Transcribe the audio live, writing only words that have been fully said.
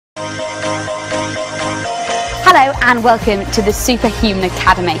Hello and welcome to the Superhuman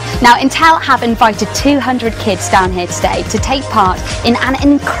Academy. Now, Intel have invited 200 kids down here today to take part in an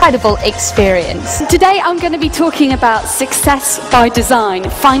incredible experience. Today I'm going to be talking about success by design,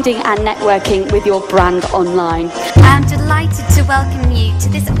 finding and networking with your brand online. I'm delighted to welcome you to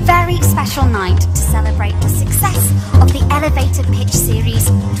this very special night to celebrate the success of the Elevator Pitch Series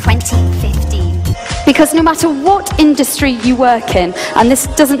 2015. Because no matter what industry you work in, and this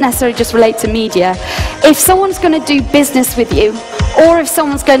doesn't necessarily just relate to media, if someone's going to do business with you, or if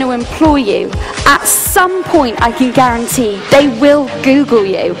someone's going to employ you, at some point I can guarantee they will Google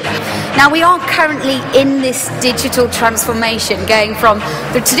you. Now, we are currently in this digital transformation, going from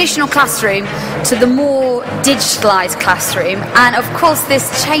the traditional classroom to the more digitalised classroom, and of course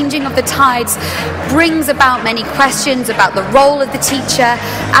this changing of the tides brings about many questions about the role of the teacher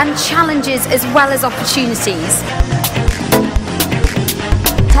and challenges as well as opportunities.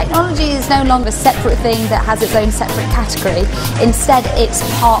 Technology is no longer a separate thing that has its own separate category. Instead, it's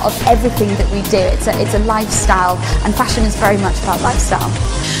part of everything that we do. It's a lifestyle, and fashion is very much about lifestyle.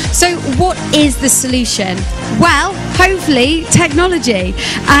 So what is the solution? Well, hopefully technology,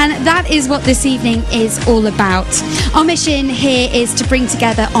 and that is what this evening is all about. Our mission here is to bring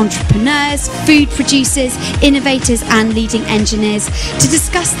together entrepreneurs, food producers, innovators and leading engineers to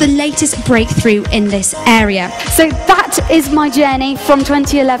discuss the latest breakthrough in this area. So that is my journey from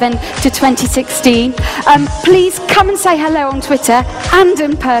 2011 to 2016. Please come and say hello on Twitter and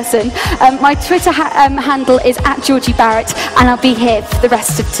in person. My Twitter handle is @Georgie Barrat, and I'll be here for the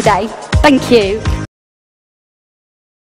rest of today. Thank you.